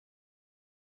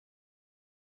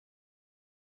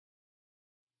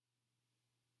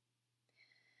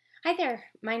Hi there,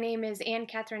 my name is Anne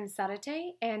Catherine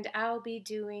Zarate, and I'll be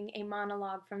doing a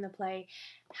monologue from the play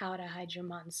How to Hide Your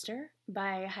Monster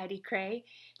by Heidi Kraay.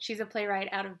 She's a playwright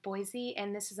out of Boise,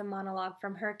 and this is a monologue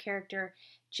from her character,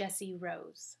 Jessie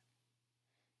Rose.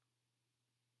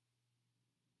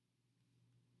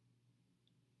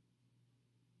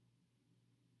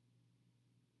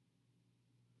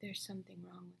 There's something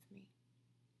wrong with me.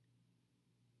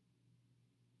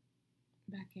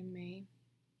 Back in May,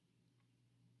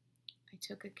 I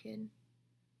took a kid,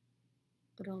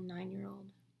 little 9-year-old,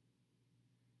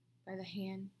 by the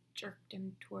hand, jerked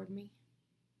him toward me.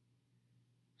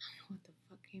 I don't know what the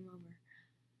fuck came over.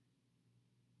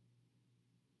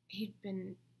 He'd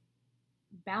been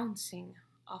bouncing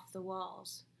off the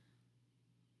walls.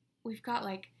 We've got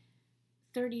like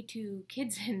 32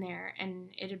 kids in there, and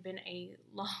it had been a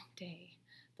long day,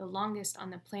 the longest on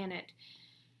the planet,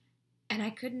 and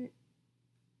I couldn't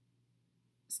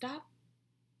stop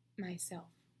myself.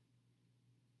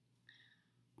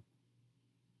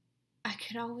 I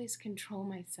could always control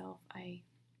myself. I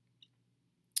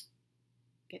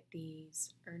get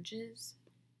these urges,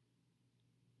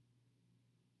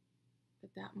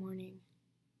 but that morning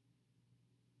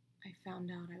I found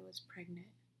out I was pregnant.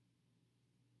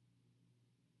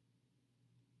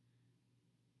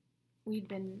 We'd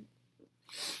been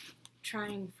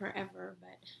trying forever,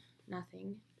 but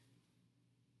nothing.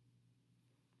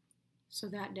 So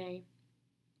that day,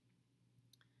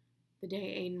 the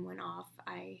day Aiden went off,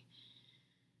 I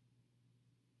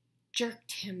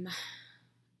jerked him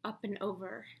up and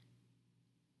over,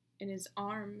 and his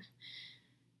arm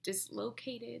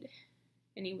dislocated,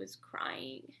 and he was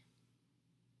crying.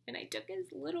 And I took his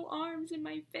little arms in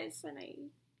my fists, and I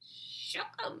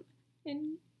shook him,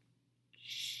 and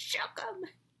shook him,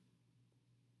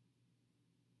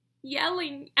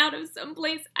 yelling out of some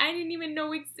place I didn't even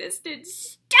know existed.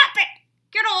 Stop it!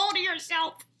 Get a hold of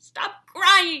yourself! Stop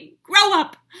crying! Grow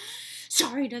up!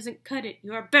 Sorry doesn't cut it.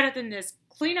 You are better than this.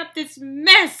 Clean up this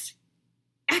mess!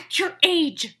 At your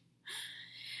age!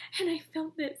 And I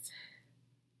felt this.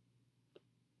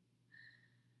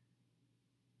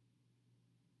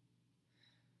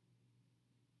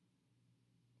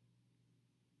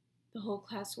 The whole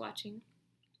class watching.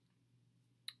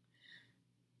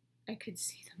 I could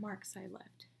see the marks I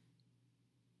left.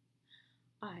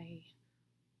 I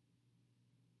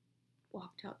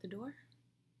walked out the door,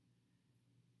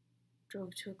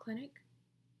 drove to a clinic,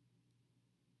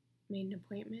 made an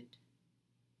appointment,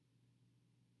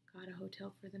 got a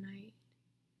hotel for the night,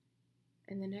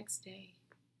 and the next day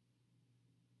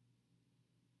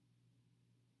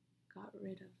got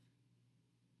rid of.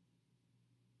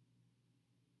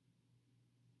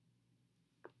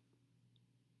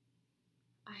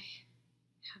 I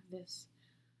have this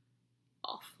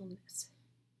awfulness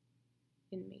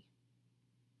in me.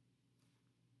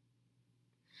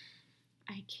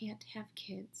 I can't have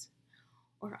kids,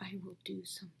 or I will do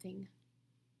something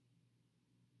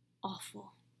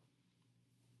awful.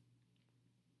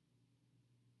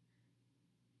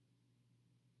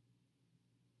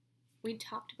 We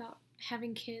talked about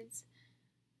having kids,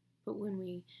 but when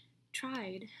we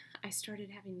tried, I started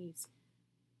having these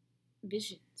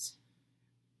visions,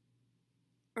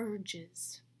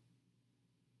 urges,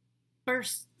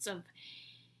 bursts of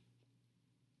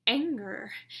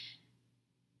anger.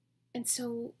 And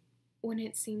so when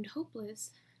it seemed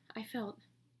hopeless, I felt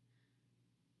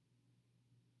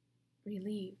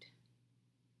relieved.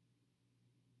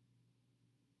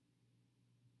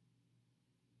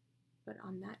 But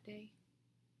on that day,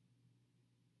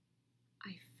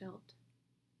 I felt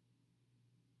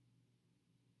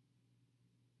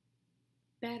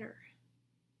better.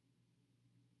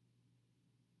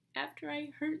 After I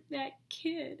hurt that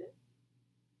kid,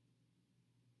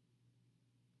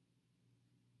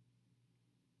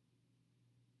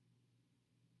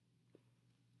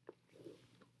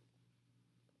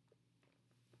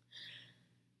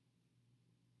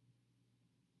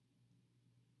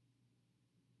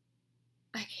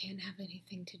 I can't have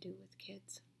anything to do with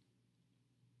kids.